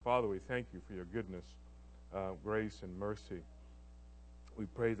Father, we thank you for your goodness, grace, and mercy. We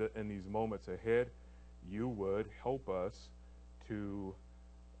pray that in these moments ahead, you would help us to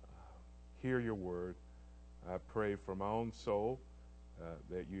hear your word. I pray for my own soul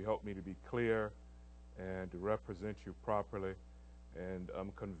that you help me to be clear and to represent you properly. And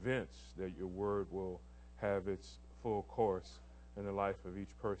I'm convinced that your word will have its full course in the life of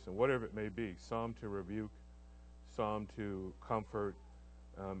each person, whatever it may be, some to rebuke, some to comfort,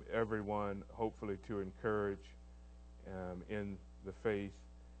 everyone hopefully to encourage in the faith.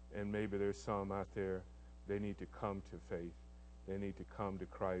 And maybe there's some out there, they need to come to faith. They need to come to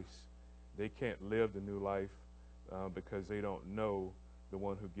Christ. They can't live the new life because they don't know the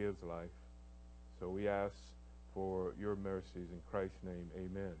one who gives life. So we ask for your mercies in Christ's name,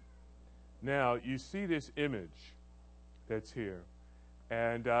 amen. Now, you see this image that's here.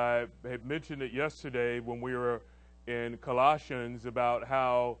 And I had mentioned it yesterday when we were in Colossians about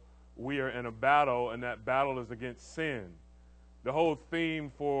how we are in a battle, and that battle is against sin. The whole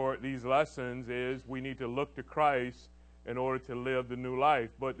theme for these lessons is we need to look to Christ in order to live the new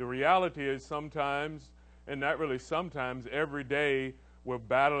life. But the reality is sometimes, and not really sometimes, every day we're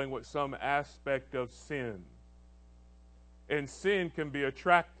battling with some aspect of sin. And sin can be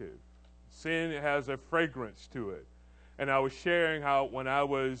attractive. Sin has a fragrance to it. And I was sharing how when I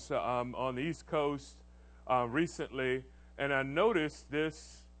was on the East Coast recently, and I noticed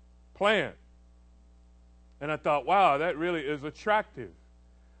this plant. And I thought, wow, that really is attractive.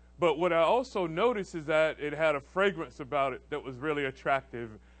 But what I also noticed is that it had a fragrance about it that was really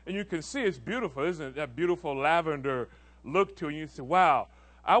attractive. And you can see it's beautiful, isn't it? That beautiful lavender look to it. And you say, wow,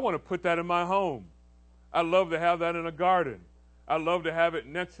 I want to put that in my home. I love to have that in a garden. I love to have it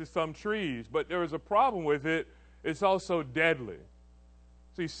next to some trees. But there is a problem with it. It's also deadly.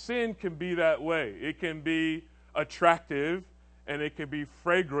 See, sin can be that way. It can be attractive and it can be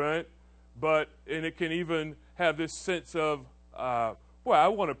fragrant, and it can even have this sense of, well, I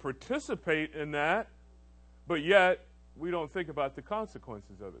want to participate in that, but yet we don't think about the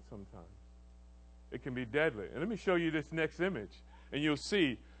consequences of it sometimes. It can be deadly. And let me show you this next image, and you'll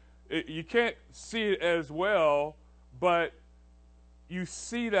see. You can't see it as well, but you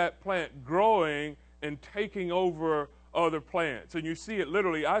see that plant growing and taking over other plants. And you see it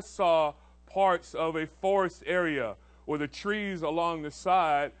literally. I saw parts of a forest area where the trees along the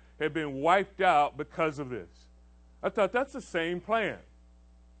side had been wiped out because of this. I thought, that's the same plant.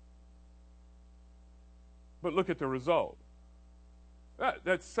 But look at the result.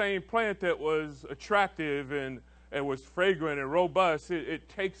 That same plant that was attractive and was fragrant and robust, it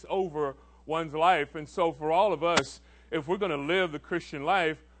takes over one's life. And so for all of us, if we're going to live the Christian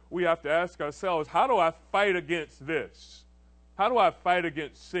life, we have to ask ourselves, how do I fight against this? How do I fight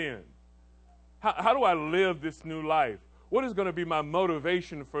against sin? How do I live this new life? What is going to be my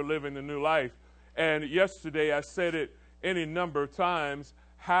motivation for living the new life? And yesterday I said it any number of times,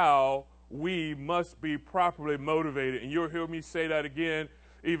 how we must be properly motivated. And you'll hear me say that again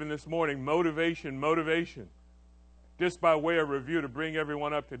even this morning. Motivation, motivation. Just by way of review to bring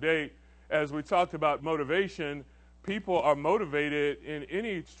everyone up to date, as we talked about motivation, people are motivated in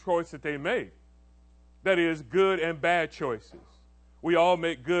any choice that they make. That is, good and bad choices. We all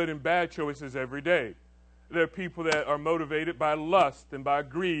make good and bad choices every day. There are people that are motivated by lust and by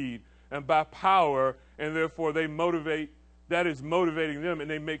greed and by power, and therefore that is motivating them, and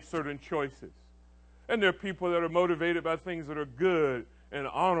they make certain choices. And there are people that are motivated by things that are good and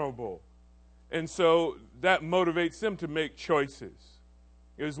honorable. And so that motivates them to make choices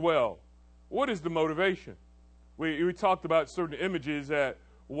as well. What is the motivation? We talked about certain images that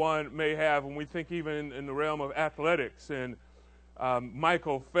one may have when we think even in the realm of athletics. And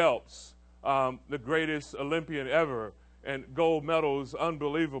Michael Phelps, the greatest Olympian ever, and gold medals,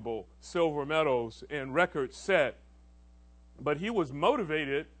 unbelievable, silver medals, and records set. But he was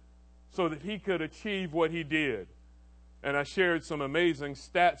motivated so that he could achieve what he did. And I shared some amazing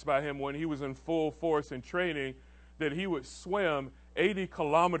stats by him when he was in full force in training, that he would swim 80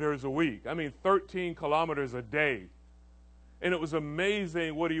 kilometers a week. 13 kilometers a day. And it was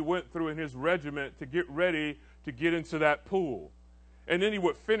amazing what he went through in his regiment to get ready to get into that pool. And then he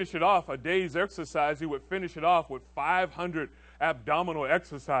would finish it off, a day's exercise, he would finish it off with 500 abdominal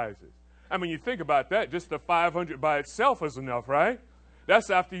exercises. You think about that, just the 500 by itself is enough, right? That's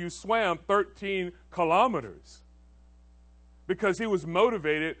after you swam 13 kilometers. Because he was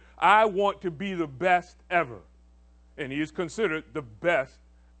motivated, I want to be the best ever. And he is considered the best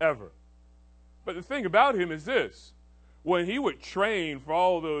ever. But the thing about him is this. When he would train for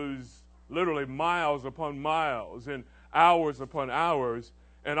all those literally miles upon miles and hours upon hours,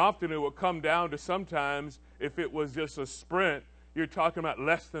 and often it would come down to sometimes, if it was just a sprint, you're talking about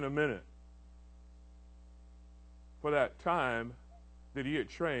less than a minute. For that time that he had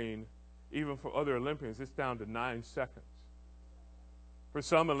trained, even for other Olympians, it's down to 9 seconds. For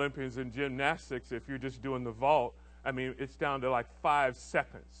some Olympians in gymnastics, if you're just doing the vault, I mean, it's down to like 5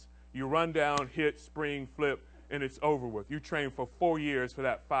 seconds. You run down, hit, spring, flip, and it's over with. You train for 4 years for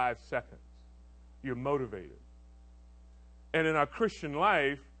that 5 seconds. You're motivated. And in our Christian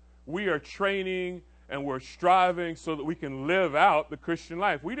life, we are training and we're striving so that we can live out the Christian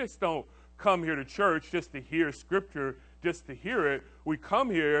life. We just don't come here to church just to hear Scripture, just to hear it. We come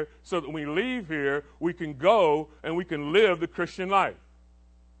here so that when we leave here, we can go and we can live the Christian life.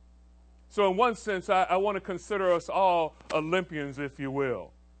 So in one sense, I want to consider us all Olympians, if you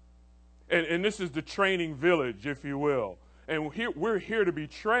will. And this is the training village, if you will. And we're here to be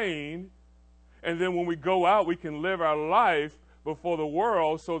trained. And then when we go out, we can live our life before the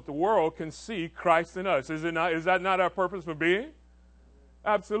world so that the world can see Christ in us. Is that not our purpose for being?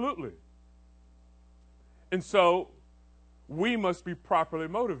 Absolutely. And so we must be properly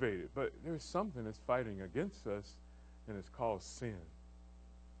motivated. But there's something that's fighting against us, and it's called sin.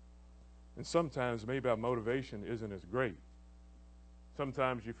 And sometimes maybe our motivation isn't as great.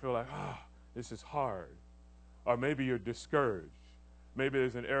 Sometimes you feel like, this is hard. Or maybe you're discouraged. Maybe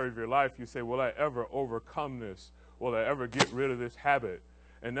there's an area of your life you say, will I ever overcome this? Will I ever get rid of this habit?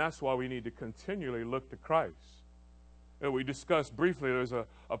 And that's why we need to continually look to Christ. And we discussed briefly, there's a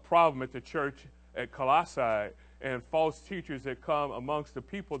problem at the church at Colossae, and false teachers had come amongst the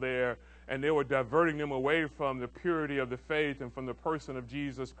people there, and they were diverting them away from the purity of the faith and from the person of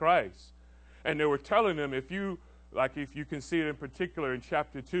Jesus Christ. And they were telling them, if you can see it in particular in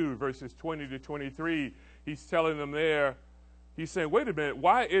chapter 2, verses 20 to 23, he's telling them there, he's saying, wait a minute,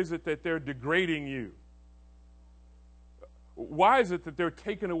 why is it that they're degrading you? Why is it that they're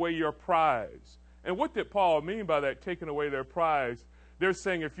taking away your prize? And what did Paul mean by that, taking away their prize? They're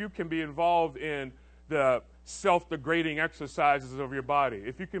saying if you can be involved in the self-degrading exercises of your body,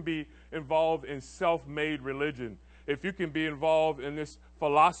 if you can be involved in self-made religion, if you can be involved in this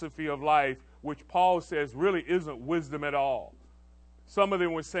philosophy of life, which Paul says really isn't wisdom at all. Some of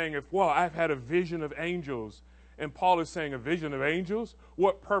them were saying, I've had a vision of angels. And Paul is saying, a vision of angels?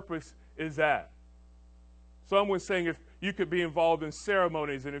 What purpose is that? Some were saying if you could be involved in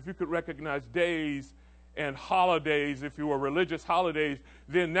ceremonies and if you could recognize days and holidays, if you were religious holidays,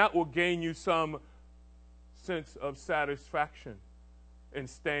 then that will gain you some sense of satisfaction in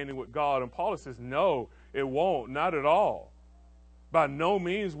standing with God. And Paul says, no, it won't, not at all. By no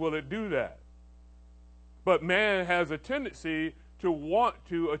means will it do that. But man has a tendency to want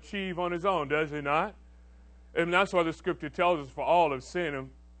to achieve on his own, does he not? And that's why the Scripture tells us, for all have sinned and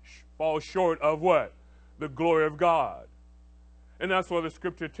fall short of what? The glory of God. And that's why the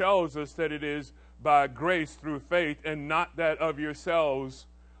Scripture tells us that it is by grace through faith and not that of yourselves,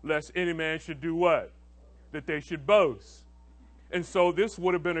 lest any man should do what? That they should boast. And so this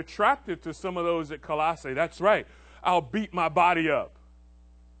would have been attractive to some of those at Colossae. That's right. I'll beat my body up.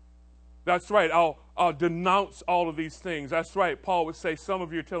 That's right. I'll denounce all of these things. That's right. Paul would say, some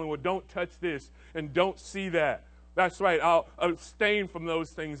of you are telling, well, don't touch this and don't see that. That's right. I'll abstain from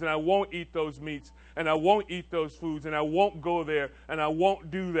those things, and I won't eat those meats, and I won't eat those foods, and I won't go there, and I won't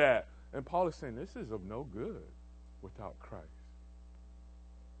do that. And Paul is saying, this is of no good without Christ.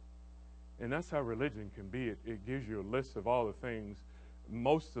 And that's how religion can be. It gives you a list of all the things,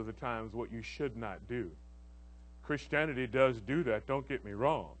 most of the times, what you should not do. Christianity does do that, don't get me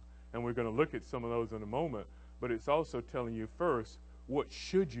wrong. And we're going to look at some of those in a moment. But it's also telling you first, what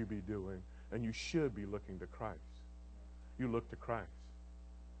should you be doing? And you should be looking to Christ. You look to Christ.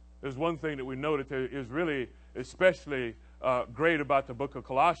 There's one thing that we know that there is really especially great about the book of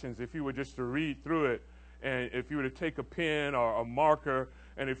Colossians. If you were just to read through it, and if you were to take a pen or a marker,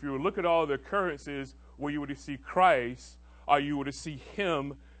 and if you were to look at all the occurrences where you were to see Christ, or you were to see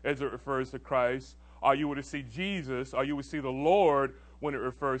him as it refers to Christ, or you were to see Jesus, or you would see the Lord when it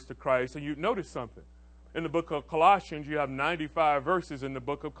refers to Christ, and you'd notice something. In the book of Colossians, you have 95 verses in the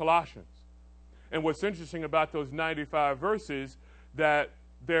book of Colossians. And what's interesting about those 95 verses, that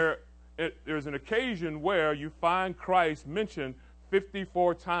there's an occasion where you find Christ mentioned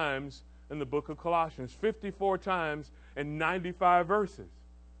 54 times in the book of Colossians, 54 times in 95 verses.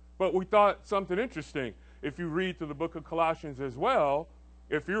 But we thought something interesting. If you read through the book of Colossians as well,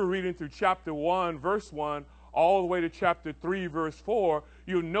 if you're reading through chapter 1, verse 1, all the way to chapter 3, verse 4,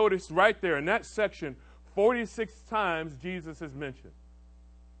 you'll notice right there in that section, 46 times Jesus is mentioned.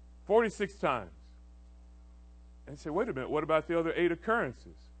 46 times. And say, wait a minute, what about the other 8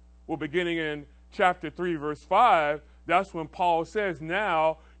 occurrences? Well, beginning in chapter 3, verse 5, that's when Paul says,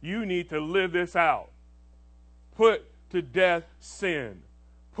 now you need to live this out. Put to death sin.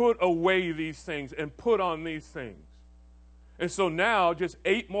 Put away these things and put on these things. And so now, just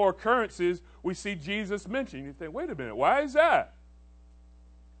 8 more occurrences we see Jesus mentioned. You think, wait a minute, why is that?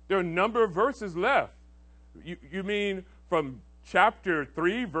 There are a number of verses left. You mean from chapter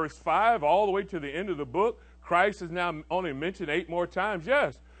 3, verse 5, all the way to the end of the book, Christ is now only mentioned 8 more times?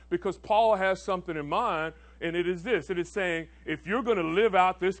 Yes, because Paul has something in mind, and it is this. It is saying, if you're going to live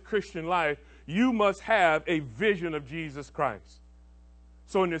out this Christian life, you must have a vision of Jesus Christ.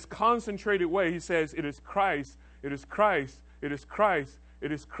 So in this concentrated way, he says, it is Christ, it is Christ, it is Christ,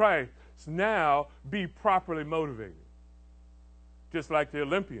 it is Christ. So now be properly motivated. Just like the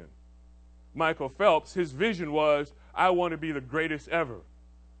Olympian. Michael Phelps, his vision was, I want to be the greatest ever.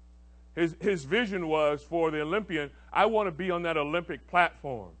 His vision was for the Olympian, I want to be on that Olympic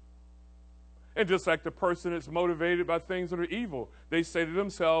platform. And just like the person that's motivated by things that are evil, they say to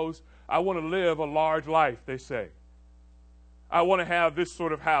themselves, I want to live a large life, they say. I want to have this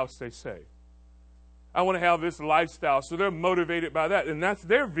sort of house, they say. I want to have this lifestyle. So they're motivated by that, and that's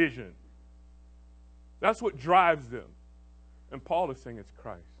their vision. That's what drives them. And Paul is saying it's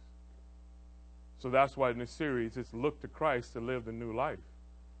Christ. So that's why in this series, it's look to Christ to live the new life.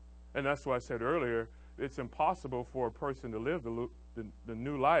 And that's why I said earlier, it's impossible for a person to live the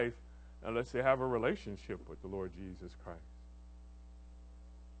new life unless they have a relationship with the Lord Jesus Christ.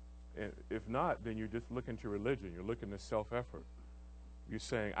 And if not, then you're just looking to religion. You're looking to self-effort. You're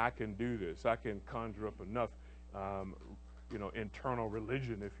saying, I can do this. I can conjure up enough, internal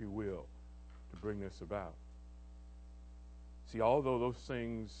religion, if you will, to bring this about. See, although those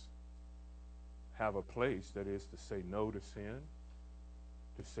things have a place, that is to say no to sin,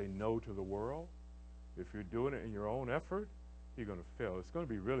 to say no to the world, if you're doing it in your own effort, you're going to fail. It's going to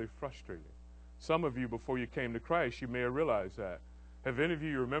be really frustrating. Some of you, before you came to Christ, you may have realized that. Have any of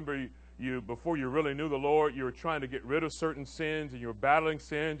you remember you before you really knew the Lord, you were trying to get rid of certain sins and you were battling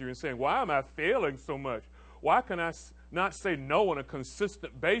sins. You were saying, why am I failing so much? Why can I not say no on a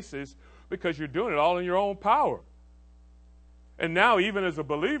consistent basis? Because you're doing it all in your own power. And now, even as a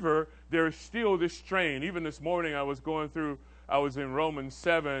believer, there is still this strain. Even this morning I was in Romans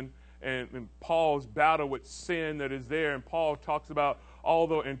 7 and Paul's battle with sin that is there. And Paul talks about,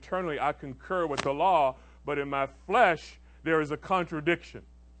 although internally I concur with the law, but in my flesh there is a contradiction.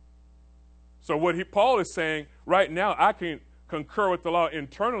 So what Paul is saying, right now I can concur with the law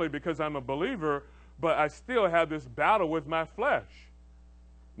internally because I'm a believer, but I still have this battle with my flesh.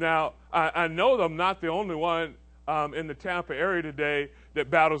 Now, I know that I'm not the only one in the Tampa area today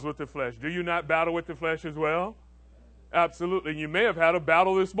that battles with the flesh. Do you not battle with the flesh as well? Absolutely. You may have had a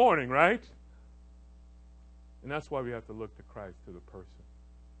battle this morning, right? And that's why we have to look to Christ, to the person.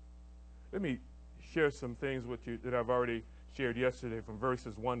 Let me share some things with you that I've already shared yesterday from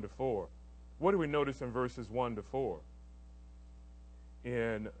verses 1 to 4. What do we notice in verses 1 to 4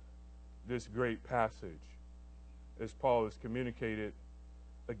 in this great passage? As Paul has communicated,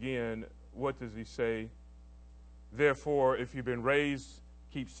 again, what does he say? Therefore, if you've been raised,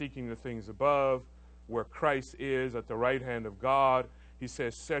 keep seeking the things above, where Christ is at the right hand of God. He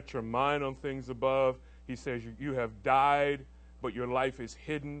says, set your mind on things above. He says, you have died, but your life is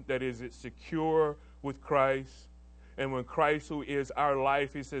hidden. That is, it's secure with Christ. And when Christ, who is our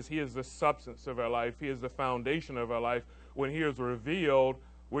life, he says he is the substance of our life. He is the foundation of our life. When he is revealed,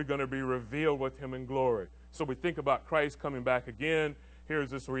 we're going to be revealed with him in glory. So we think about Christ coming back again.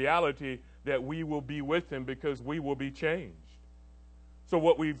 Here's this reality that we will be with him because we will be changed. So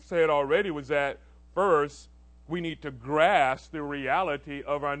what we've said already was that first, we need to grasp the reality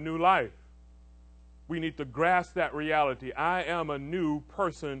of our new life. We need to grasp that reality. I am a new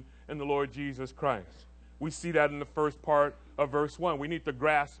person in the Lord Jesus Christ. We see that in the first part of verse 1. We need to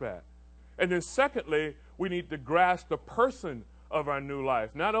grasp that. And then secondly, we need to grasp the person of our new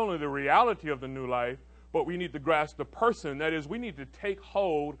life. Not only the reality of the new life, but we need to grasp the person. That is, we need to take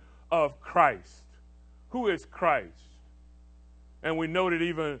hold of Christ. Who is Christ? And we noted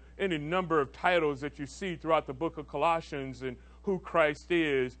even any number of titles that you see throughout the book of Colossians and who Christ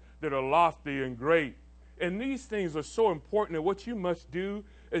is that are lofty and great. And these things are so important that what you must do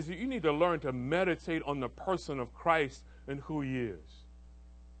is that you need to learn to meditate on the person of Christ and who he is.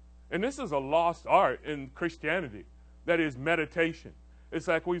 And this is a lost art in Christianity. That is meditation. It's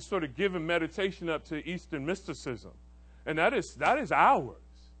like we've sort of given meditation up to Eastern mysticism. And that is ours.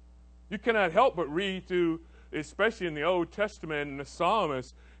 You cannot help but read through, especially in the Old Testament and the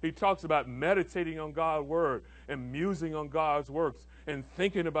psalmist, he talks about meditating on God's word and musing on God's works and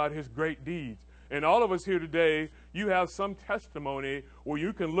thinking about his great deeds. And all of us here today, you have some testimony where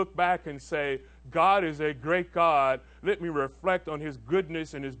you can look back and say, God is a great God. Let me reflect on his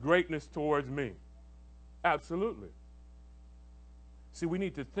goodness and his greatness towards me. Absolutely. See, we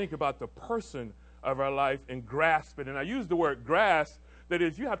need to think about the person of our life and grasp it. And I use the word grasp, that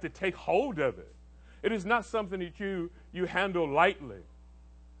is, you have to take hold of it. It is not something that you handle lightly.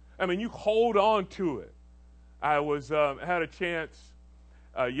 I mean, you hold on to it. I had a chance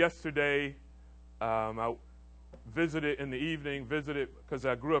yesterday. I visited in the evening, because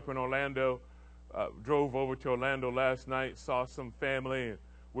I grew up in Orlando, drove over to Orlando last night, saw some family, and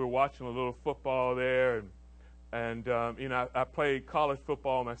we were watching a little football there. And I played college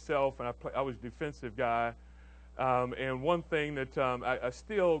football myself, and I was a defensive guy. And one thing that I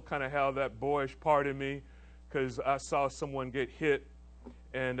still kind of have that boyish part in me, because I saw someone get hit,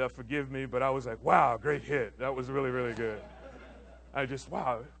 and forgive me, but I was like, wow, great hit. That was really, really good.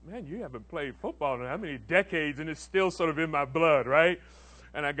 Wow, man, you haven't played football in how many decades, and it's still sort of in my blood, right?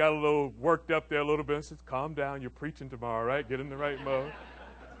 And I got a little worked up there a little bit. I said, calm down, you're preaching tomorrow, right? Get in the right mode.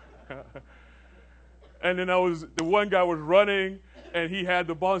 And then the one guy was running, and he had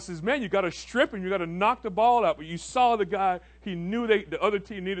the ball and says, man, you got to strip him. You got to knock the ball out. But you saw the guy, he knew the other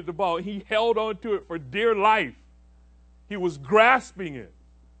team needed the ball. He held on to it for dear life. He was grasping it.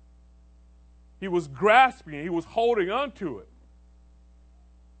 He was grasping it. He was holding on to it.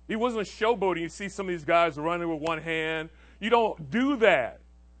 He wasn't showboating. You see some of these guys running with one hand. You don't do that.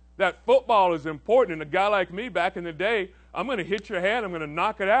 That football is important. And a guy like me back in the day, I'm going to hit your hand. I'm going to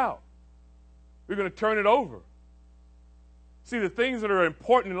knock it out. You're going to turn it over. See, the things that are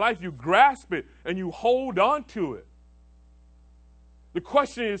important in life, you grasp it and you hold on to it. The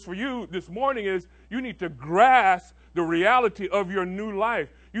question is for you this morning is you need to grasp the reality of your new life.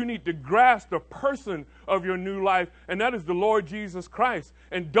 You need to grasp the person of your new life, and that is the Lord Jesus Christ.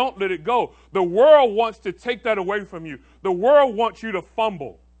 And don't let it go. The world wants to take that away from you. The world wants you to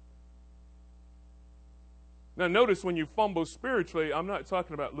fumble. Now, notice when you fumble spiritually, I'm not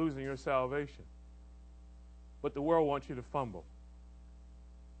talking about losing your salvation. But the world wants you to fumble.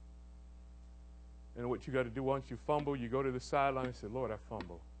 And what you got to do once you fumble, you go to the sideline and say, Lord, I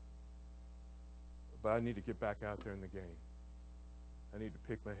fumbled. But I need to get back out there in the game. I need to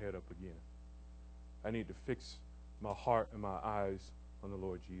pick my head up again. I need to fix my heart and my eyes on the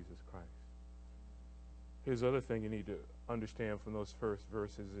Lord Jesus Christ. Here's the other thing you need to understand from those first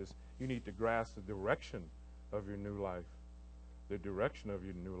verses is you need to grasp the direction of your new life. The direction of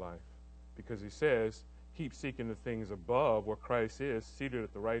your new life. Because he says, keep seeking the things above where Christ is, seated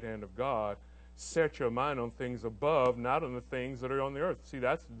at the right hand of God. Set your mind on things above, not on the things that are on the earth. See,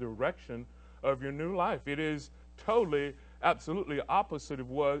 that's the direction of your new life. It is totally, absolutely opposite of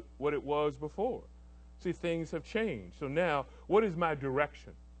what it was before. See, things have changed. So now, what is my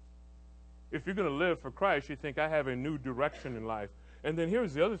direction? If you're going to live for Christ, you think, I have a new direction in life. And then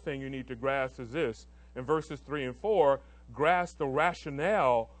here's the other thing you need to grasp is this. In verses 3 and 4, grasp the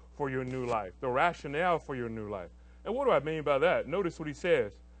rationale for your new life. The rationale for your new life. And what do I mean by that? Notice what he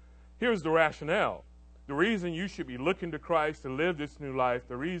says. Here's the rationale. The reason you should be looking to Christ to live this new life,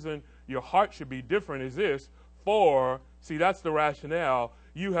 the reason your heart should be different is this. See, that's the rationale.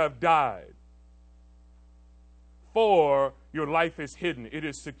 You have died. For your life is hidden. It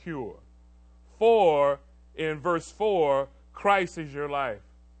is secure. In verse 4, Christ is your life.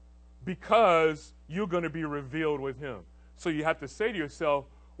 Because you're going to be revealed with him. So you have to say to yourself,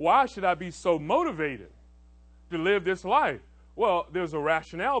 why should I be so motivated to live this life? Well, there's a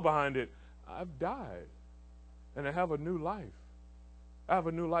rationale behind it. I've died, and I have a new life. I have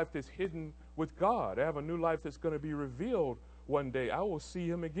a new life that's hidden with God. I have a new life that's going to be revealed one day. I will see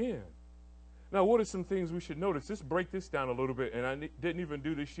him again. Now, what are some things we should notice? Let's break this down a little bit, and I didn't even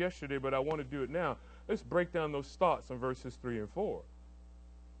do this yesterday, but I want to do it now. Let's break down those thoughts in verses 3 and 4.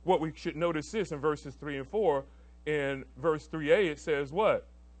 What we should notice is in verses 3 and 4, in verse 3a, it says what?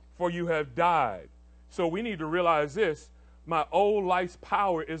 For you have died. So we need to realize this. My old life's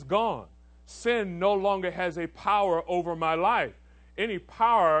power is gone. Sin no longer has a power over my life. Any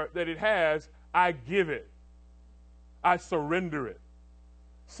power that it has, I give it. I surrender it.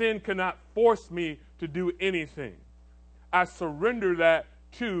 Sin cannot force me to do anything. I surrender that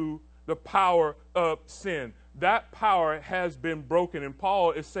to the power of sin. That power has been broken. And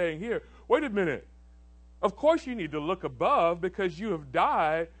Paul is saying here, wait a minute. Of course you need to look above because you have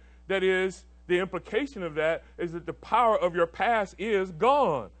died. That is, the implication of that is that the power of your past is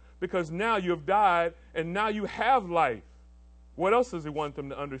gone because now you have died and now you have life. What else does he want them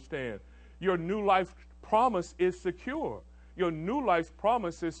to understand? Your new life promise is secure. Your new life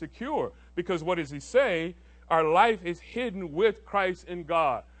promise is secure because what does he say? Our life is hidden with Christ in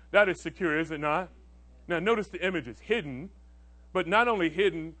God. That is secure, is it not? Now notice the images. Hidden, but not only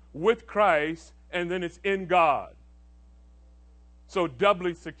hidden with Christ, and then it's in God. So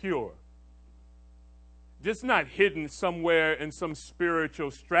doubly secure. just not hidden somewhere in some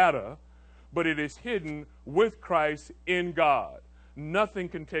spiritual strata, but it is hidden with Christ in God. Nothing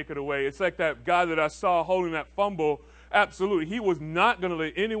can take it away. It's like that guy that I saw holding that fumble. Absolutely. He was not going to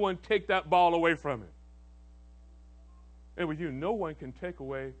let anyone take that ball away from him. And with you, no one can take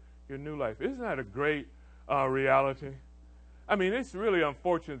away your new life. Isn't that a great reality? I mean, it's really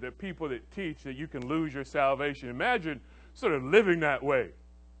unfortunate that people that teach that you can lose your salvation, imagine sort of living that way.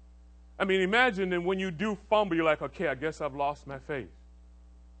 I mean, imagine that when you do fumble, you're like, okay, I guess I've lost my faith.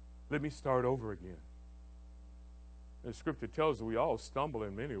 Let me start over again. The scripture tells us we all stumble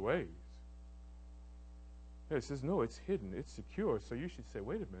in many ways. It says, no, it's hidden, it's secure. So you should say,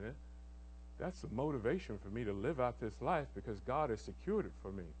 wait a minute, that's the motivation for me to live out this life because God has secured it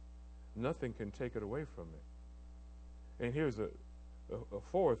for me. Nothing can take it away from me. And here's a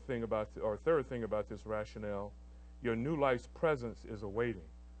third thing about this rationale. Your new life's presence is awaiting.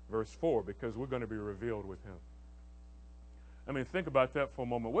 Verse 4, because we're going to be revealed with him. I mean, think about that for a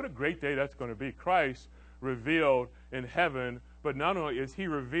moment. What a great day that's going to be. Christ revealed in heaven, but not only is he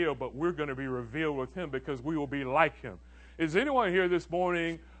revealed, but we're going to be revealed with him because we will be like him. Is anyone here this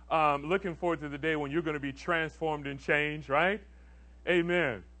morning looking forward to the day when you're going to be transformed and changed, right?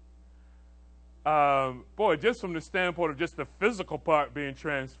 Amen. Boy, just from the standpoint of just the physical part being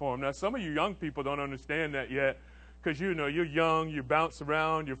transformed. Now, some of you young people don't understand that yet because, you know, you're young, you bounce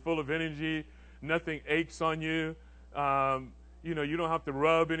around, you're full of energy, nothing aches on you. You know, you don't have to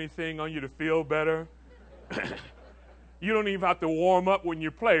rub anything on you to feel better. You don't even have to warm up when you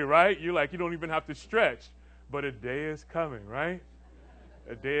play, right? You don't even have to stretch. But a day is coming, right?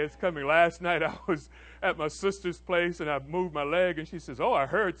 A day is coming. Last night I was at my sister's place and I moved my leg and she says, oh, I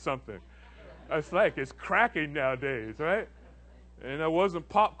heard something. I was like, it's cracking nowadays, right? And that wasn't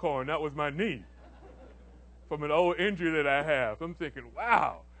popcorn, that was my knee from an old injury that I have. I'm thinking,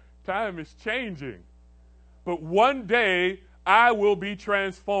 wow, time is changing. But one day I will be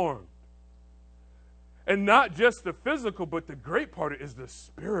transformed. And not just the physical, but the great part is the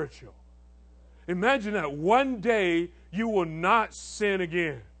spiritual. Imagine that one day you will not sin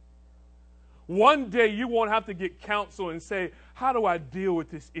again. One day you won't have to get counsel and say, how do I deal with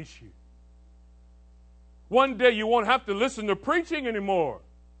this issue? One day you won't have to listen to preaching anymore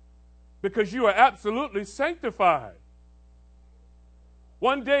because you are absolutely sanctified.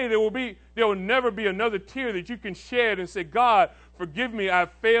 One day there will never be another tear that you can shed and say, God, forgive me,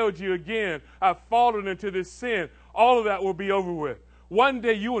 I've failed you again. I've fallen into this sin. All of that will be over with. One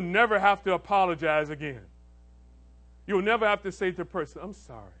day you will never have to apologize again. You'll never have to say to the person, I'm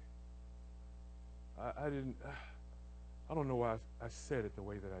sorry. I don't know why I said it the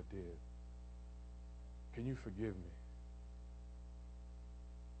way that I did. Can you forgive me?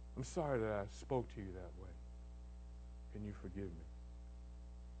 I'm sorry that I spoke to you that way. Can you forgive me?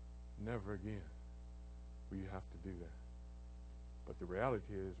 Never again will you have to do that. But the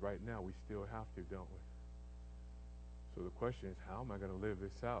reality is right now we still have to, don't we? So the question is, how am I going to live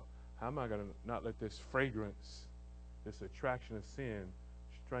this out? How am I going to not let this fragrance, this attraction of sin,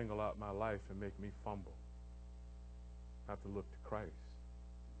 strangle out my life and make me fumble? I have to look to Christ.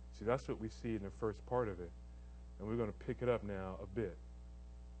 See, that's what we see in the first part of it. And we're going to pick it up now a bit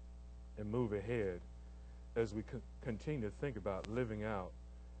and move ahead as we continue to think about living out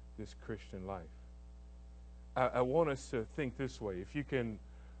this Christian life. I want us to think this way. If you can,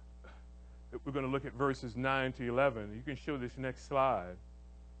 we're going to look at verses 9 to 11. You can show this next slide.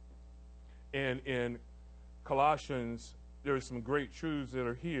 And in Colossians, there are some great truths that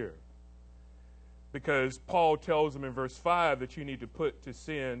are here. Because Paul tells them in verse 5 that you need to put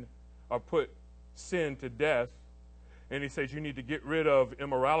sin to death. And he says you need to get rid of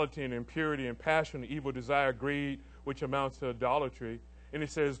immorality and impurity and passion, evil desire, greed, which amounts to idolatry. And he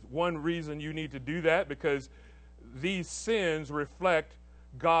says one reason you need to do that because these sins reflect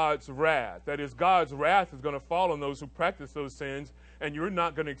God's wrath. That is, God's wrath is going to fall on those who practice those sins, and you're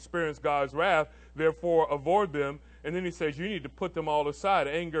not going to experience God's wrath. Therefore, avoid them. And then he says you need to put them all aside,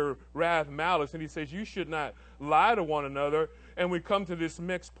 anger, wrath, malice. And he says you should not lie to one another. And we come to this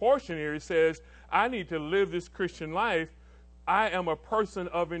next portion here. He says, I need to live this Christian life. I am a person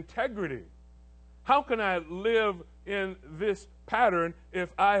of integrity. How can I live in this pattern if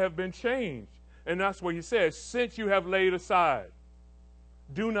I have been changed? And that's what he says, since you have laid aside,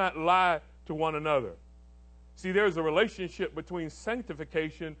 do not lie to one another. See, there's a relationship between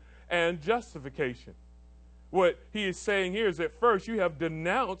sanctification and justification. What he is saying here is that first you have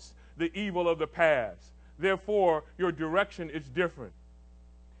denounced the evil of the past. Therefore, your direction is different.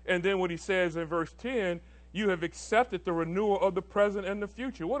 And then what he says in verse 10, you have accepted the renewal of the present and the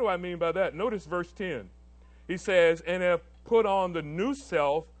future. What do I mean by that? Notice verse 10. He says, and have put on the new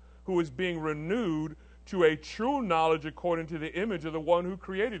self who is being renewed to a true knowledge according to the image of the one who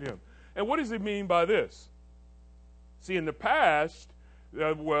created him. And what does he mean by this? See, in the past,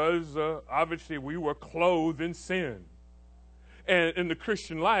 obviously we were clothed in sin. And in the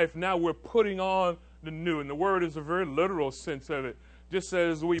Christian life, now we're putting on the new. And the word is a very literal sense of it. Just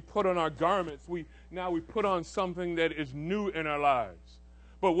as we put on our garments, now we put on something that is new in our lives.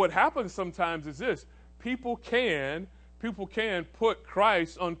 But what happens sometimes is this. People can put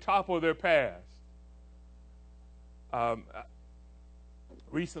Christ on top of their past.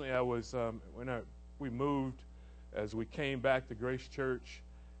 Recently, we moved, as we came back to Grace Church,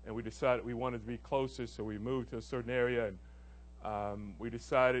 and we decided we wanted to be closer, so we moved to a certain area, and we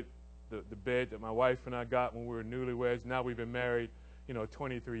decided the bed that my wife and I got when we were newlyweds. Now we've been married,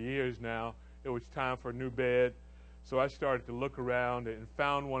 23 years now. It was time for a new bed, so I started to look around and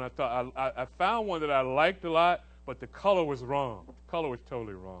found one. I found one that I liked a lot, but the color was wrong. The color was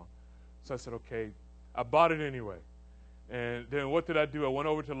totally wrong. So I said, okay, I bought it anyway. And then what did I do? I went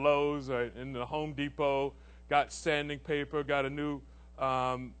over to Lowe's in the Home Depot, got sanding paper, got a new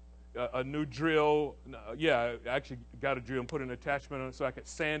drill. I actually got a drill and put an attachment on it so I could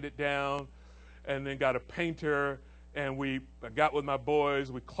sand it down, and then got a painter, and I got with my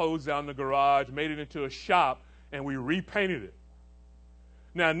boys. We closed down the garage, made it into a shop, and we repainted it.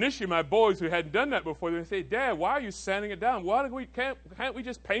 Now, initially, my boys who hadn't done that before, they say, "Dad, why are you sanding it down? Can't we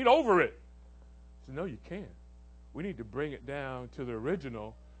just paint over it?" I said, "No, you can't. We need to bring it down to the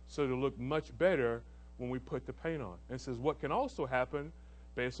original so it'll look much better when we put the paint on." And it says, what can also happen,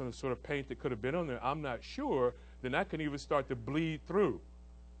 based on the sort of paint that could have been on there, I'm not sure, then that can even start to bleed through.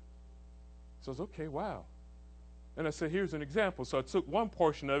 So I was, okay, wow. And I said, here's an example. So I took one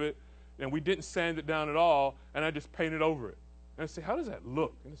portion of it, and we didn't sand it down at all, and I just painted over it. And I said, how does that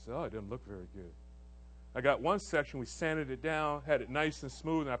look? And I said, oh, it doesn't look very good. I got one section, we sanded it down, had it nice and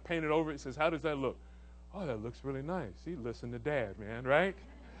smooth, and I painted over it. It says, how does that look? Oh, that looks really nice. See, listen to Dad, man, right?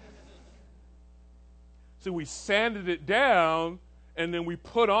 So we sanded it down, and then we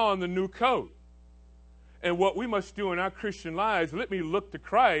put on the new coat. And what we must do in our Christian lives, let me look to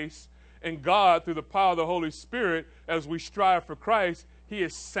Christ, and God, through the power of the Holy Spirit, as we strive for Christ, He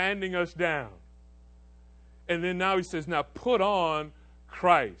is sanding us down. And then now He says, now put on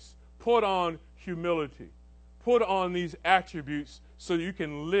Christ. Put on humility. Put on these attributes so you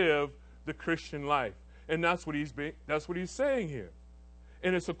can live the Christian life. And that's what he's saying here.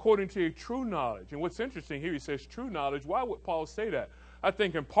 And it's according to a true knowledge. And what's interesting here, he says true knowledge. Why would Paul say that? I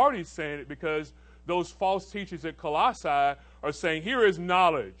think in part he's saying it because those false teachers at Colossae are saying, here is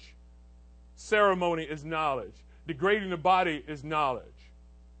knowledge. Ceremony is knowledge. Degrading the body is knowledge.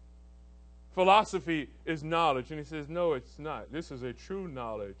 Philosophy is knowledge. And he says, no, it's not. This is a true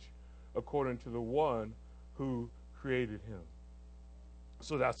knowledge according to the one who created him.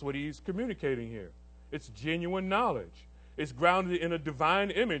 So that's what he's communicating here. It's genuine knowledge. It's grounded in a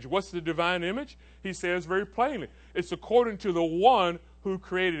divine image. What's the divine image? He says very plainly. It's according to the one who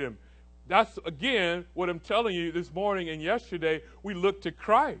created him. That's, again, what I'm telling you this morning and yesterday. We look to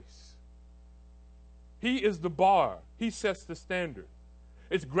Christ. He is the bar. He sets the standard.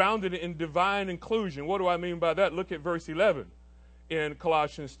 It's grounded in divine inclusion. What do I mean by that? Look at verse 11 in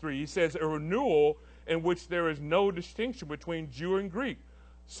Colossians 3. He says, a renewal in which there is no distinction between Jew and Greek,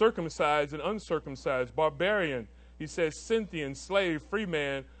 circumcised and uncircumcised, barbarian, he says Scythian, slave, free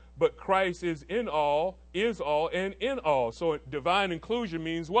man, but Christ is all, and in all. So divine inclusion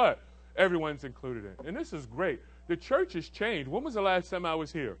means what? Everyone's included in. And this is great. The church has changed. When was the last time I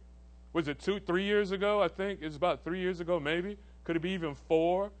was here? Was it 3 years ago? I think it's about 3 years ago, maybe. Could it be even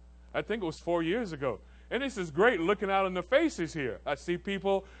 4? I think it was 4 years ago. And this is great looking out on the faces here. I see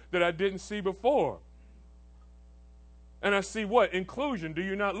people that I didn't see before. And I see what? Inclusion. Do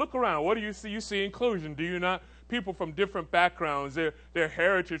you not? Look around. What do you see? You see inclusion. Do you not? People from different backgrounds, their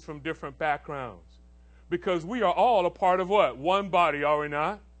heritage from different backgrounds. Because we are all a part of what? One body, are we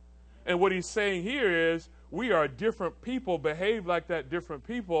not? And what he's saying here is we are different people, behave like that different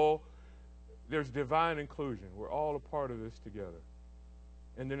people. There's divine inclusion. We're all a part of this together.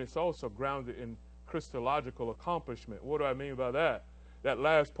 And then it's also grounded in Christological accomplishment. What do I mean by that? That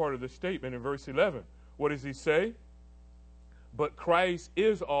last part of the statement in verse 11. What does he say? But Christ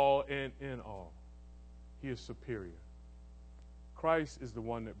is all and in all. He is superior. Christ is the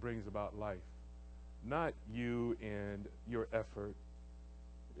one that brings about life, not you and your effort.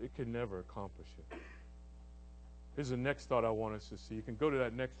 It can never accomplish it. Here's the next thought I want us to see. You can go to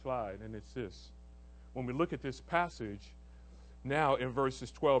that next slide, and it's this. When we look at this passage, now in verses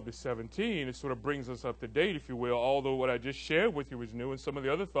 12 to 17, it sort of brings us up to date, if you will, although what I just shared with you was new, and some of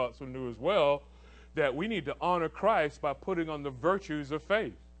the other thoughts were new as well, that we need to honor Christ by putting on the virtues of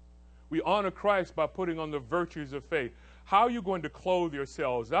faith. We honor Christ by putting on the virtues of faith. How are you going to clothe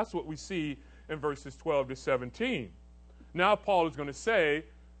yourselves? That's what we see in verses 12 to 17. Now Paul is going to say,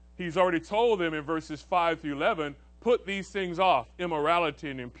 he's already told them in verses 5 through 11, put these things off, immorality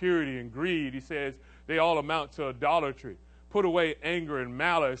and impurity and greed. He says they all amount to idolatry. Put away anger and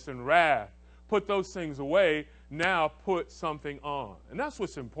malice and wrath. Put those things away. Now put something on. And that's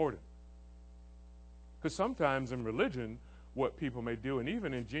what's important. Because sometimes in religion, what people may do, and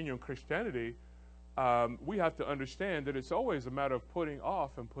even in genuine Christianity, we have to understand that it's always a matter of putting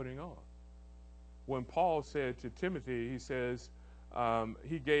off and putting on. When Paul said to Timothy, he says,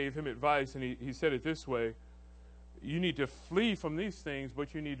 he gave him advice, and he said it this way, you need to flee from these things,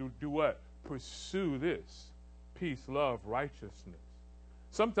 but you need to do what? Pursue this. Peace, love, righteousness.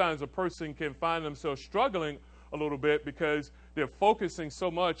 Sometimes a person can find themselves struggling a little bit because they're focusing so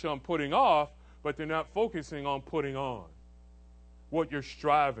much on putting off, but they're not focusing on putting on what you're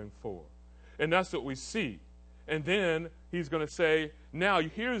striving for. And that's what we see. And then he's going to say, now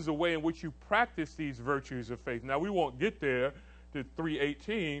here's the way in which you practice these virtues of faith. Now we won't get there to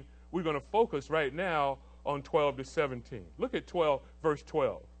 3:18. We're going to focus right now on 12 to 17. Look at verse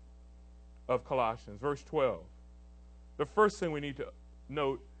 12 of Colossians, verse 12. The first thing we need to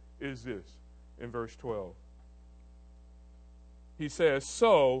note is this in verse 12. He says,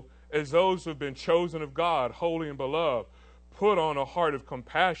 so as those who have been chosen of God, holy and beloved, put on a heart of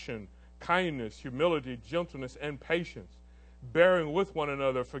compassion, kindness, humility, gentleness, and patience, bearing with one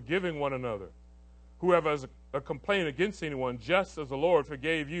another, forgiving one another. Whoever has a complaint against anyone, just as the Lord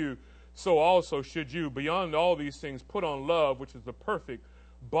forgave you, so also should you. Beyond all these things, put on love, which is the perfect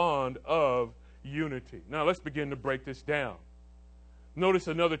bond of unity. Now let's begin to break this down. Notice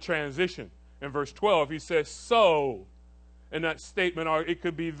another transition. In verse 12, he says, so, in that statement, or it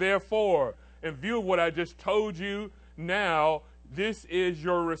could be therefore. In view of what I just told you, now this is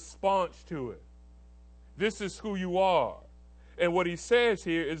your response to it. This is who you are. And what he says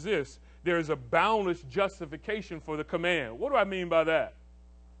here is this: there is a boundless justification for the command. What do I mean by that?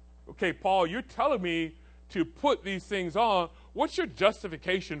 Okay, Paul, you're telling me to put these things on. What's your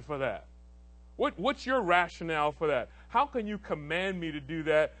justification for that? What's your rationale for that? How can you command me to do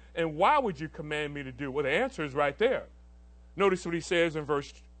that? And why would you command me to do it? Well, the answer is right there. Notice what he says in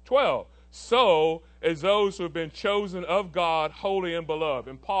verse 12. So, as those who have been chosen of God, holy and beloved.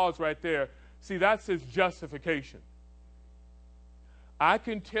 And pause right there. See, that's his justification. I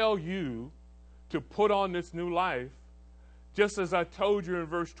can tell you to put on this new life, just as I told you in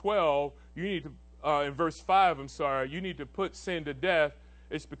verse 12, you need to, in verse 5, you need to put sin to death.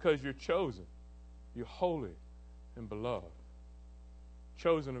 It's because you're chosen. You're holy and beloved.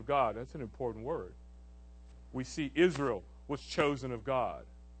 Chosen of God, that's an important word. We see Israel was chosen of God.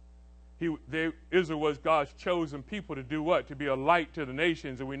 Israel was God's chosen people to do what? To be a light to the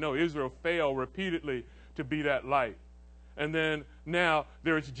nations. And we know Israel failed repeatedly to be that light. And then now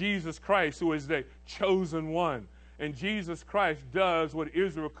there's Jesus Christ, who is the chosen one. And Jesus Christ does what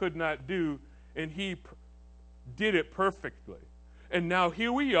Israel could not do, and he did it perfectly. And now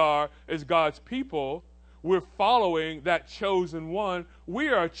here we are as God's people. We're following that chosen one. We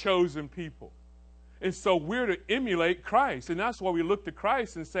are a chosen people. And so we're to emulate Christ. And that's why we look to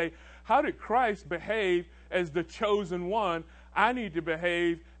Christ and say, how did Christ behave as the chosen one? I need to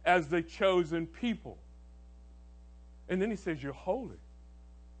behave as the chosen people. And then he says, you're holy.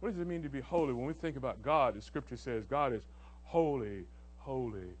 What does it mean to be holy? When we think about God, the scripture says God is holy,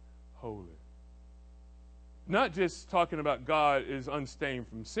 holy, holy. Not just talking about God is unstained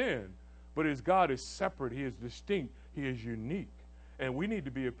from sin, but as God is separate, he is distinct, he is unique. And we need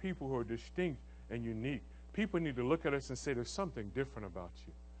to be a people who are distinct and unique. People need to look at us and say, there's something different about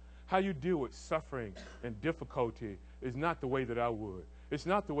you. How you deal with suffering and difficulty is not the way that I would. It's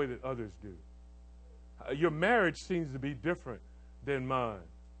not the way that others do. Your marriage seems to be different than mine.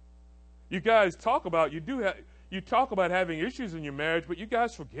 You guys talk about, you talk about having issues in your marriage, but you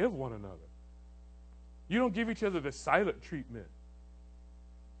guys forgive one another. You don't give each other the silent treatment.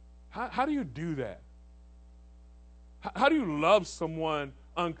 How do you do that? How do you love someone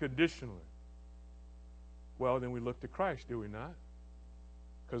unconditionally? Well, then we look to Christ, do we not?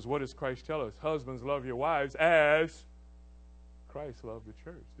 Because what does Christ tell us? Husbands, love your wives as Christ loved the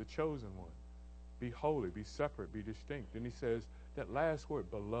church, the chosen one. Be holy, be separate, be distinct. And he says, that last word,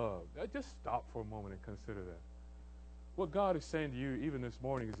 beloved. Just stop for a moment and consider that. What God is saying to you even this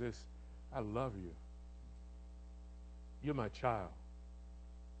morning is this: I love you. You're my child.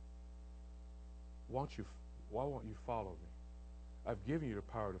 Why won't you follow me? I've given you the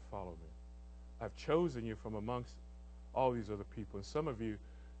power to follow me. I've chosen you from amongst all these other people. And some of you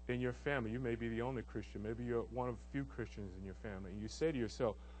in your family, you may be the only Christian. Maybe you're one of a few Christians in your family. And you say to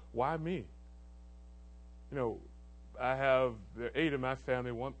yourself, Why me? You know, there are 8 in my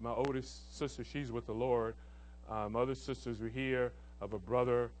family. My oldest sister, she's with the Lord. Other sisters were here, of a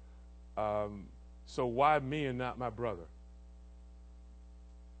brother. So why me and not my brother?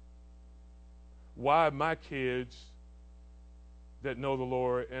 Why my kids that know the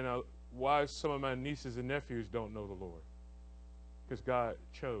Lord, and why some of my nieces and nephews don't know the Lord? Because God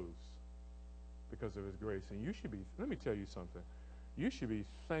chose, because of his grace. And you should be, let me tell you something. You should be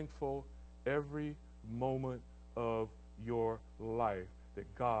thankful every moment of your life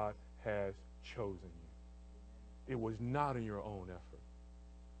that God has chosen you. It was not in your own effort.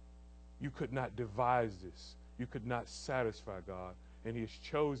 You could not devise this. You could not satisfy God. And he has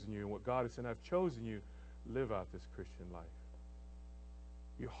chosen you. And what God has said, I've chosen you, live out this Christian life.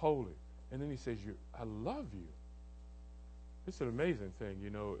 You're holy. And then he says, I love you. It's an amazing thing, you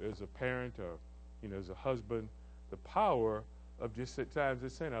know, as a parent or, you know, as a husband, the power of just at times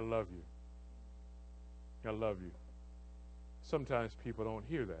just saying, I love you. I love you. Sometimes people don't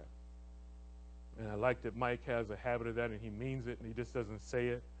hear that. And I like that Mike has a habit of that, and he means it, and he just doesn't say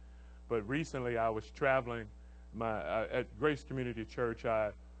it. But recently I was traveling at Grace Community Church.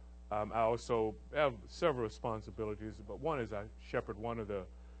 I also have several responsibilities, but one is I shepherd one of the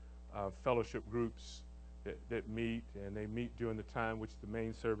fellowship groups that meet, and they meet during the time which the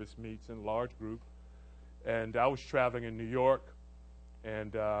main service meets in a large group. And I was traveling in New York,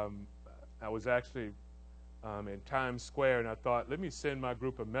 and I was actually in Times Square, and I thought, let me send my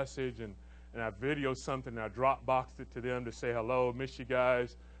group a message, and I videoed something, and I Dropboxed it to them to say hello, miss you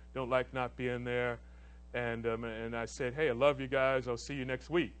guys, don't like not being there. And I said, hey, I love you guys, I'll see you next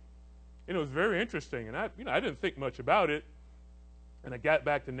week. And it was very interesting, and I didn't think much about it. And I got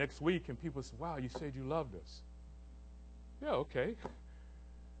back the next week, and people said, wow, you said you loved us. Yeah, okay.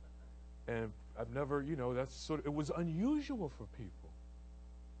 And I've never, that's sort of, it was unusual for people.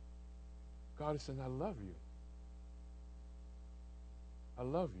 God is saying, I love you. I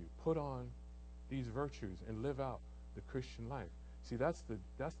love you. Put on these virtues and live out the Christian life. See, that's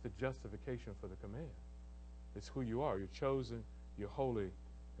the justification for the command. It's who you are. You're chosen, you're holy,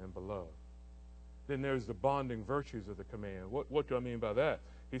 and beloved. Then there's the bonding virtues of the command. What do I mean by that?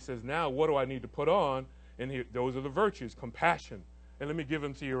 He says, now what do I need to put on? And those are the virtues. Compassion. And let me give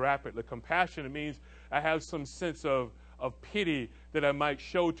them to you rapidly. Compassion, it means I have some sense of pity that I might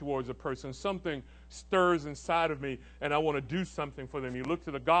show towards a person. Something stirs inside of me, and I want to do something for them. You look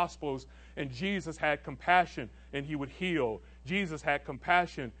to the Gospels, and Jesus had compassion, and he would heal. Jesus had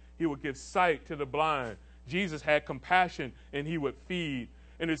compassion. He would give sight to the blind. Jesus had compassion, and he would feed.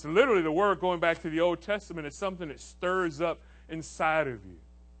 And it's literally the word going back to the Old Testament. It's something that stirs up inside of you.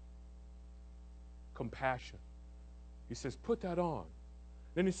 Compassion. He says, put that on.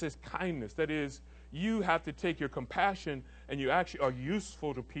 Then he says kindness. That is, you have to take your compassion and you actually are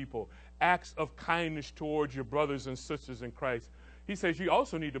useful to people. Acts of kindness towards your brothers and sisters in Christ. He says you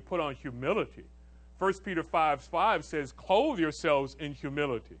also need to put on humility. 1 Peter 5:5 says, clothe yourselves in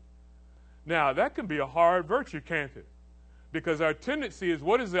humility. Now, that can be a hard virtue, can't it? Because our tendency is,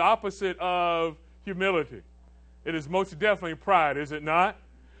 what is the opposite of humility? It is most definitely pride, is it not?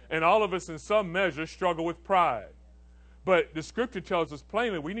 And all of us in some measure struggle with pride. But the scripture tells us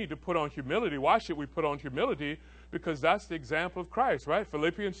plainly we need to put on humility. Why should we put on humility? Because that's the example of Christ, right?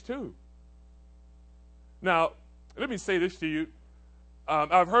 Philippians 2. Now, let me say this to you.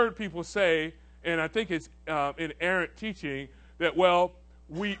 I've heard people say, and I think it's inerrant teaching, that, well,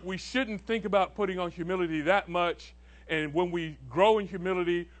 we shouldn't think about putting on humility that much. And when we grow in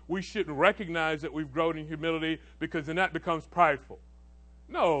humility, we shouldn't recognize that we've grown in humility, because then that becomes prideful.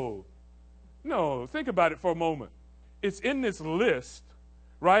 No. Think about it for a moment. It's in this list,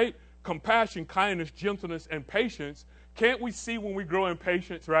 right? Compassion, kindness, gentleness, and patience. Can't we see when we grow in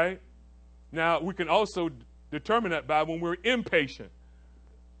patience, right? Now, we can also determine that by when we're impatient.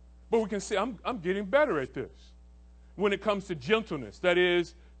 But we can see I'm getting better at this. When it comes to gentleness, that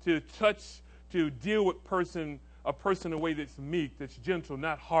is, to deal with a person in a way that's meek, that's gentle,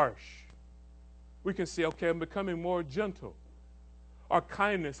 not harsh. We can say, okay, I'm becoming more gentle. Our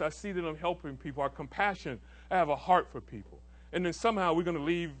kindness, I see that I'm helping people. Our compassion, I have a heart for people. And then somehow we're going to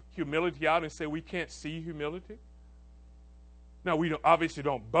leave humility out and say we can't see humility. Now, we obviously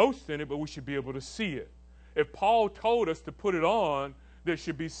don't boast in it, but we should be able to see it. If Paul told us to put it on, there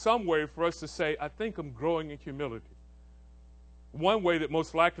should be some way for us to say, I think I'm growing in humility. One way that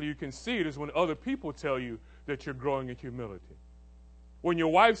most likely you can see it is when other people tell you that you're growing in humility. When your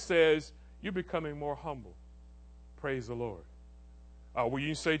wife says, you're becoming more humble. Praise the Lord. When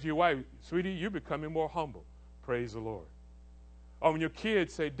you say to your wife, sweetie, you're becoming more humble. Praise the Lord. Or when your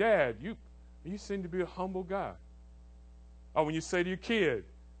kids say, Dad, you seem to be a humble guy. Or when you say to your kid,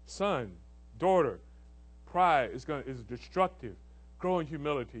 Son, daughter, pride is destructive. Grow in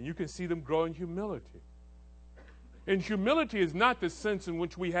humility. You can see them grow in humility. And humility is not the sense in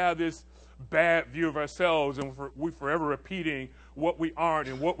which we have this bad view of ourselves and we're forever repeating what we aren't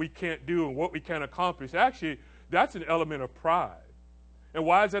and what we can't do and what we can't accomplish. Actually, that's an element of pride. And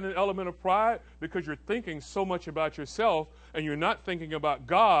why is that an element of pride? Because you're thinking so much about yourself and you're not thinking about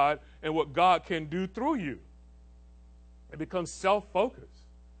God and what God can do through you. It becomes self-focused.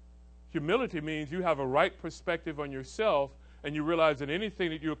 Humility means you have a right perspective on yourself and you realize that anything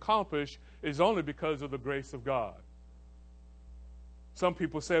that you accomplish is only because of the grace of God. Some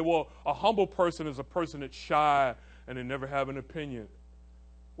people say, well, a humble person is a person that's shy and they never have an opinion.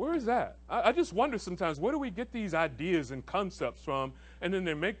 Where is that? I just wonder sometimes, where do we get these ideas and concepts from? And then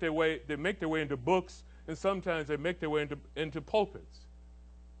they make their way into books, and sometimes they make their way into pulpits.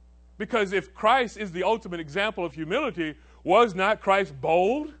 Because if Christ is the ultimate example of humility, was not Christ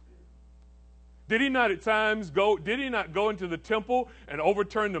bold? Did he not at times go into the temple and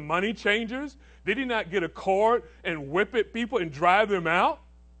overturn the money changers? Did he not get a cord and whip at people and drive them out?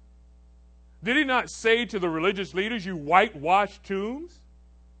 Did he not say to the religious leaders, you whitewashed tombs?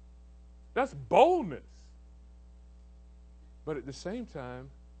 That's boldness. But at the same time,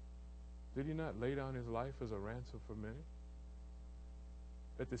 did he not lay down his life as a ransom for many?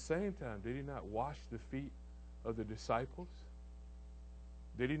 At the same time, did he not wash the feet of the disciples?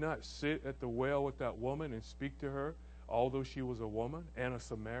 Did he not sit at the well with that woman and speak to her, although she was a woman and a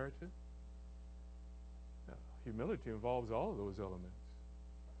Samaritan? Now, humility involves all of those elements.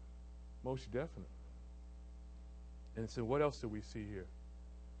 Most definitely. And so what else do we see here?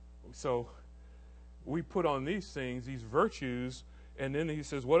 So we put on these things, these virtues, and then he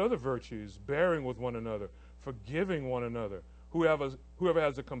says, what other virtues? Bearing with one another, forgiving one another. Whoever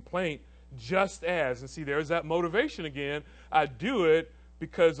has a complaint, just as. And see, there's that motivation again. I do it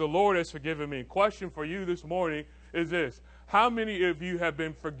because the Lord has forgiven me. Question for you this morning is this. How many of you have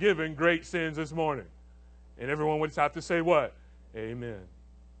been forgiven great sins this morning? And everyone would have to say what? Amen.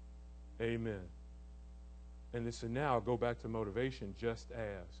 Amen. And listen, now go back to motivation, just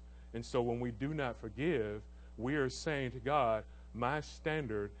as. And so when we do not forgive, we are saying to God, my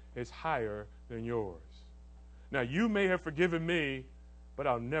standard is higher than yours. Now, you may have forgiven me, but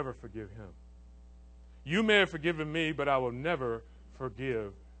I'll never forgive him. You may have forgiven me, but I will never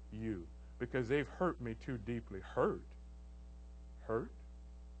forgive you because they've hurt me too deeply. Hurt? Hurt?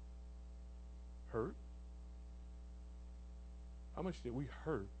 Hurt? How much did we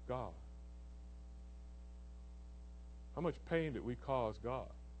hurt God? How much pain did we cause God?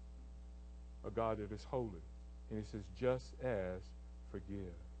 A God that is holy. And he says, just as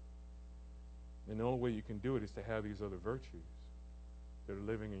forgive. And the only way you can do it is to have these other virtues that are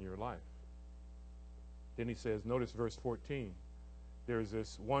living in your life. Then he says, notice verse 14. There's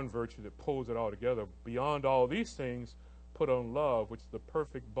this one virtue that pulls it all together. Beyond all these things, put on love, which is the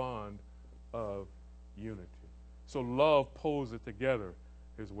perfect bond of unity. So love pulls it together,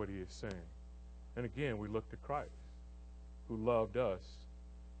 is what he is saying. And again, we look to Christ, who loved us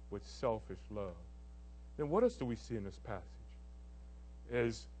with selfish love. Then what else do we see in this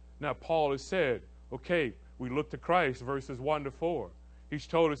passage? Now Paul has said, okay, we look to Christ, verses 1 to 4. He's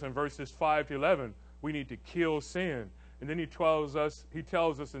told us in verses 5 to 11, we need to kill sin. And then he tells us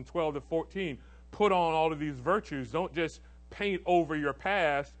in 12 to 14, put on all of these virtues. Don't just paint over your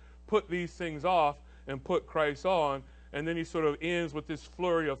past. Put these things off and put Christ on. And then he sort of ends with this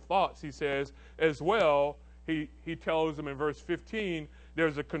flurry of thoughts. He says, as well, he tells them in verse 15,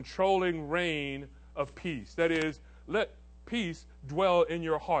 there's a controlling reign of peace. That is, let peace dwell in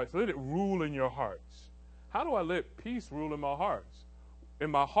your hearts. Let it rule in your hearts. How do I let peace rule in my hearts? In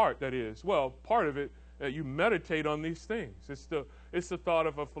my heart, that is. Well, part of it, you meditate on these things. It's the thought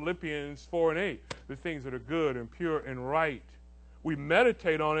of a Philippians 4 and 8, the things that are good and pure and right. We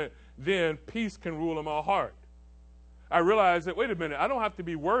meditate on it, then peace can rule in my heart. I realize that, wait a minute, I don't have to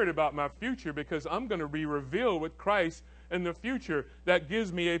be worried about my future because I'm going to be revealed with Christ in the future. That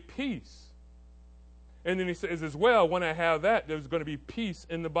gives me a peace. And then he says as well, when I have that, there's going to be peace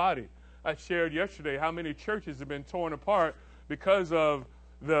in the body. I shared yesterday how many churches have been torn apart because of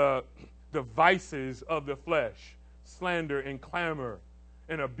the vices of the flesh, slander and clamor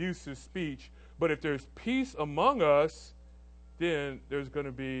and abusive speech. But if there's peace among us, then there's going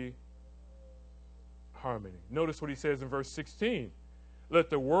to be harmony. Notice what he says in verse 16. Let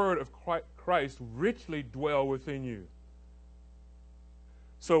the word of Christ richly dwell within you.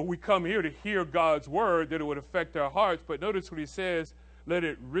 So we come here to hear God's word that it would affect our hearts, but notice what he says, let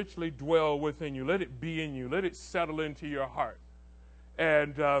it richly dwell within you. Let it be in you. Let it settle into your heart.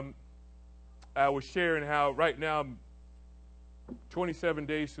 And I was sharing how right now 27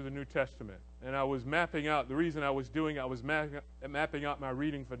 days through the New Testament. And I was mapping out, the reason I was mapping out my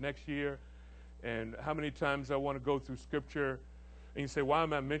reading for next year and how many times I want to go through Scripture. And you say, why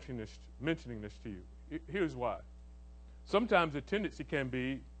am I mentioning this to you? Here's why. Sometimes the tendency can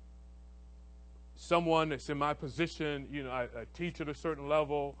be someone that's in my position, I teach at a certain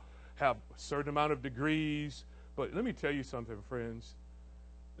level, have a certain amount of degrees. But let me tell you something, friends.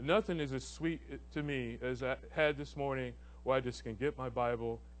 Nothing is as sweet to me as I had this morning where I just can get my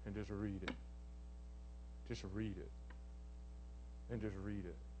Bible and just read it. Just read it. And just read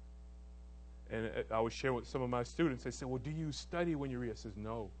it. And I would share with some of my students. They say, well, do you study when you read? I says,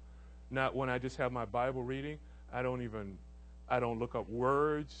 no. Not when I just have my Bible reading. I don't look up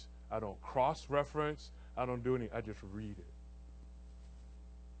words. I don't cross-reference. I don't do anything. I just read it.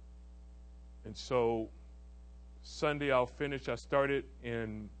 And so Sunday I'll finish. I started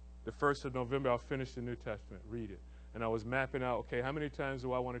in the 1st of November. I'll finish the New Testament. Read it. And I was mapping out, okay, how many times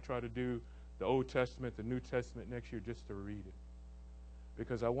do I want to try to do the Old Testament, the New Testament next year just to read it?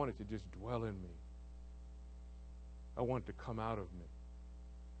 Because I want it to just dwell in me. I want it to come out of me.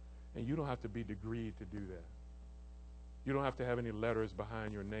 And you don't have to be degreed to do that. You don't have to have any letters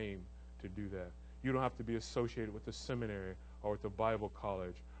behind your name to do that. You don't have to be associated with the seminary or with the Bible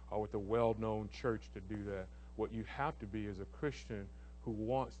college or with a well-known church to do that. What you have to be is a Christian who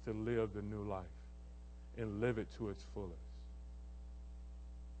wants to live the new life and live it to its fullest.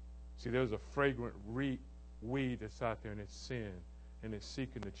 See, there's a fragrant weed that's out there, and it's sin, and it's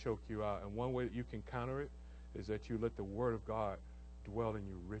seeking to choke you out. And one way that you can counter it is that you let the Word of God dwell in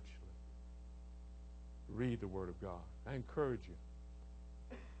you richly. Read the Word of God. I encourage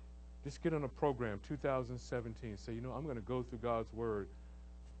you. Just get on a program, 2017. Say, I'm going to go through God's Word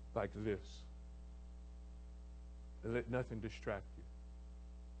like this. And let nothing distract you.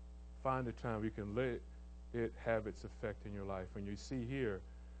 Find a time you can let it have its effect in your life. When you see here,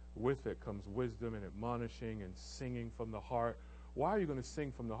 with it comes wisdom and admonishing and singing from the heart. Why are you going to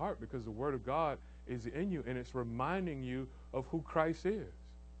sing from the heart? Because the Word of God is in you, and it's reminding you of who Christ is.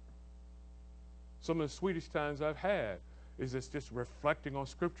 Some of the sweetest times I've had is just reflecting on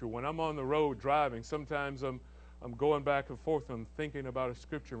Scripture. When I'm on the road driving, sometimes I'm going back and forth and I'm thinking about a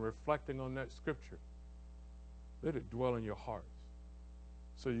Scripture and reflecting on that Scripture. Let it dwell in your hearts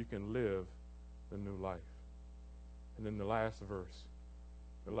so you can live the new life. And then the last verse,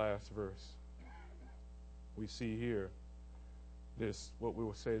 we see here this, what we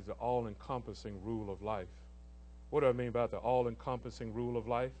will say is the all-encompassing rule of life. What do I mean by the all-encompassing rule of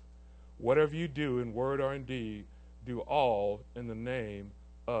life? Whatever you do in word or in deed, do all in the name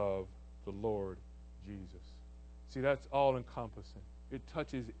of the Lord Jesus. See, that's all-encompassing. It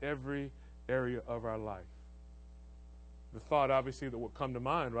touches every area of our life. The thought, obviously, that will come to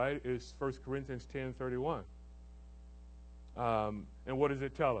mind, right, is 1 Corinthians 10:31. And what does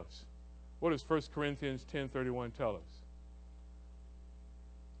it tell us? What does 1 Corinthians 10:31 tell us?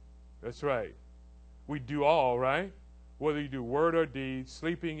 That's right. We do all, right? Whether you do word or deed,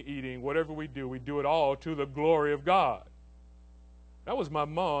 sleeping, eating, whatever we do it all to the glory of God. That was my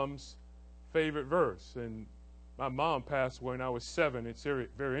mom's favorite verse. And my mom passed when I was 7. It's very,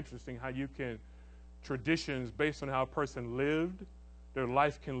 very interesting how you can, traditions based on how a person lived, their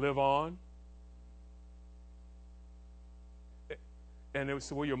life can live on. And it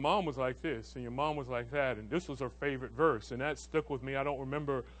was, well, your mom was like this, and your mom was like that, and this was her favorite verse, and that stuck with me. I don't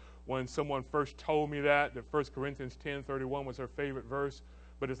remember when someone first told me that 1 Corinthians 10:31 was her favorite verse,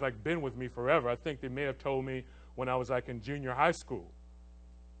 but it's like been with me forever. I think they may have told me when I was like in junior high school.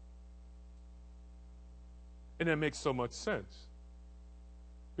 And that makes so much sense.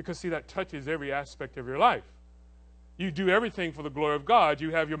 Because, see, that touches every aspect of your life. You do everything for the glory of God.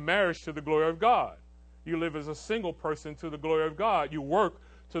 You have your marriage to the glory of God. You live as a single person to the glory of God. You work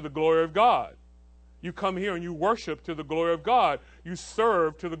to the glory of God. You come here and you worship to the glory of God. You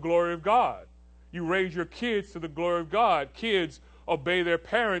serve to the glory of God. You raise your kids to the glory of God. Kids obey their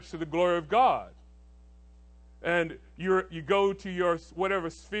parents to the glory of God. And you go to your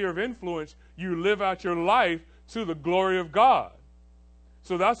whatever sphere of influence, you live out your life to the glory of God.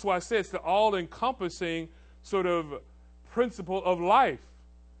 So that's why I say it's the all-encompassing sort of principle of life.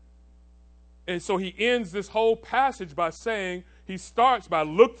 And so he ends this whole passage by saying, he starts by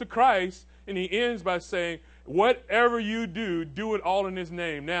look to Christ, and he ends by saying, whatever you do, do it all in his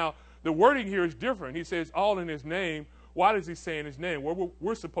name. Now, the wording here is different. He says all in his name. Why does he say in his name? Well,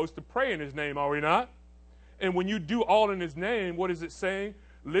 we're supposed to pray in his name, are we not? And when you do all in his name, what is it saying?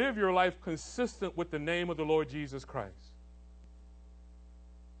 Live your life consistent with the name of the Lord Jesus Christ.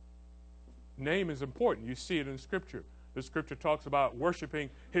 Name is important. You see it in Scripture. The Scripture talks about worshiping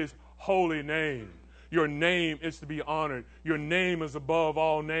his holy name. Your name is to be honored. Your name is above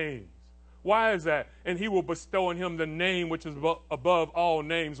all names. Why is that? And he will bestow on him the name which is above all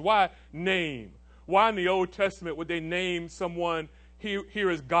names. Why name? Why in the Old Testament would they name someone, here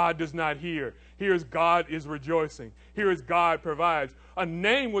is God does not hear. Here is God is rejoicing. Here is God provides. A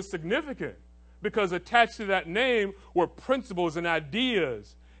name was significant because attached to that name were principles and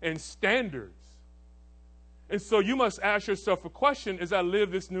ideas and standards. And so you must ask yourself a question: as I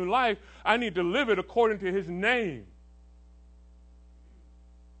live this new life, I need to live it according to his name.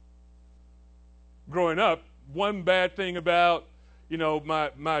 Growing up, one bad thing about,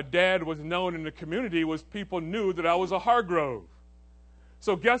 my dad was known in the community was people knew that I was a Hargrove.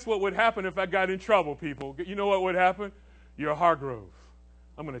 So guess what would happen if I got in trouble, people? You know what would happen? You're a Hargrove.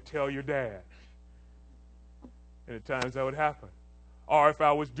 I'm going to tell your dad. And at times that would happen. Or if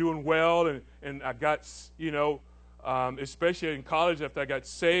I was doing well and I got, especially in college after I got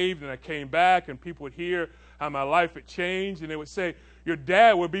saved and I came back and people would hear how my life had changed and they would say, your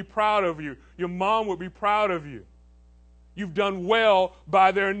dad would be proud of you. Your mom would be proud of you. You've done well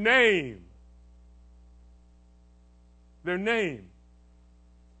by their name. Their name.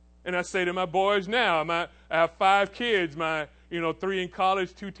 And I say to my boys now, I have 5 kids, 3 in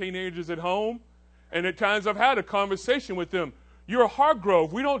college, 2 teenagers at home. And at times I've had a conversation with them. You're a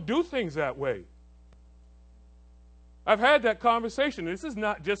Hargrove. We don't do things that way. I've had that conversation. This is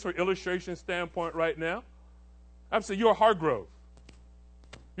not just for illustration standpoint right now. I've said, you're a Hargrove.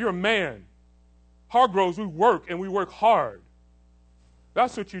 You're a man. Hargroves, we work and we work hard.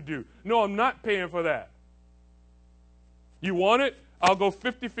 That's what you do. No, I'm not paying for that. You want it? I'll go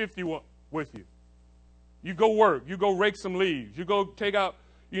 50-50 with you. You go work. You go rake some leaves. You go take out,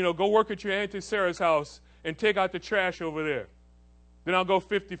 go work at your Auntie Sarah's house and take out the trash over there. Then I'll go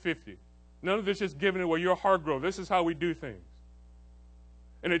 50-50. None of this just giving it, well, you're a Hargrove. This is how we do things.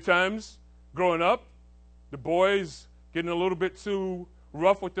 And at times, growing up, the boys getting a little bit too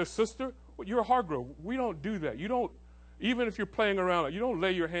rough with their sister, well, you're a Hargrove. We don't do that. You don't, even if you're playing around, you don't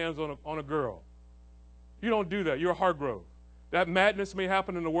lay your hands on a girl. You don't do that. You're a Hargrove. That madness may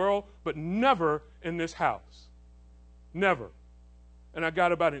happen in the world, but never in this house. Never. And I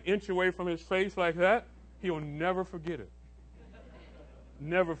got about an inch away from his face like that. He'll never forget it.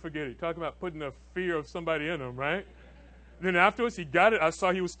 Never forget it. Talking about putting the fear of somebody in him, right? Then afterwards, he got it. I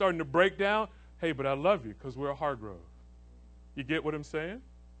saw he was starting to break down. Hey, but I love you because we're a Hargrove. You get what I'm saying?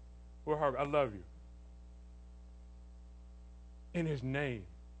 We're Hargrove. I love you. In his name.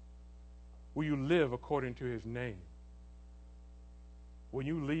 Will you live according to his name? Will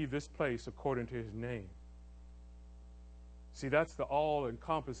you leave this place according to his name? See, that's the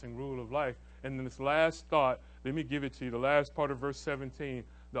all-encompassing rule of life. And then this last thought, let me give it to you, the last part of verse 17,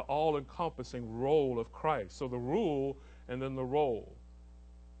 the all-encompassing role of Christ. So the rule and then the role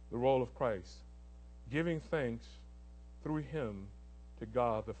of Christ. Giving thanks through him to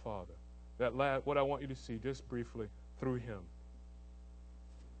God the Father. What I want you to see just briefly, through him.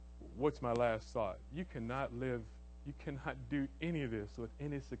 What's my last thought? You cannot do any of this with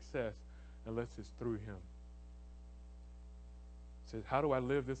any success unless it's through him. It says, how do I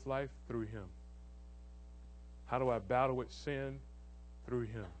live this life? Through him. How do I battle with sin? Through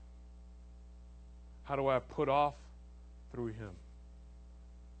him. How do I put off? Through him.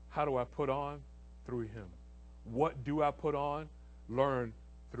 How do I put on? Through him. What do I put on? Learn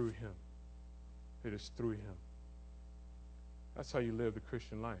through him. It is through him. That's how you live the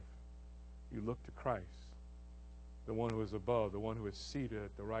Christian life. You look to Christ, the one who is above, the one who is seated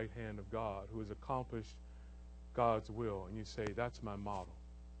at the right hand of God, who has accomplished God's will, and you say, that's my model.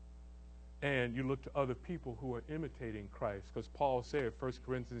 And you look to other people who are imitating Christ, because Paul said, 1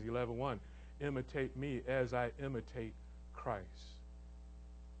 Corinthians 11:1, imitate me as I imitate Christ.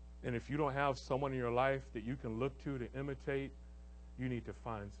 And if you don't have someone in your life that you can look to imitate, you need to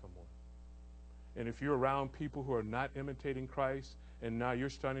find someone. And if you're around people who are not imitating Christ, and now you're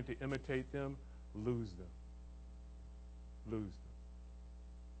starting to imitate them, lose them. Lose them.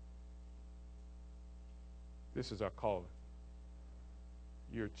 This is our calling.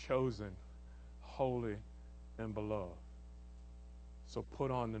 You're chosen, holy, and beloved. So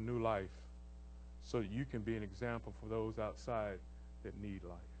put on the new life so that you can be an example for those outside that need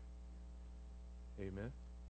life. Amen.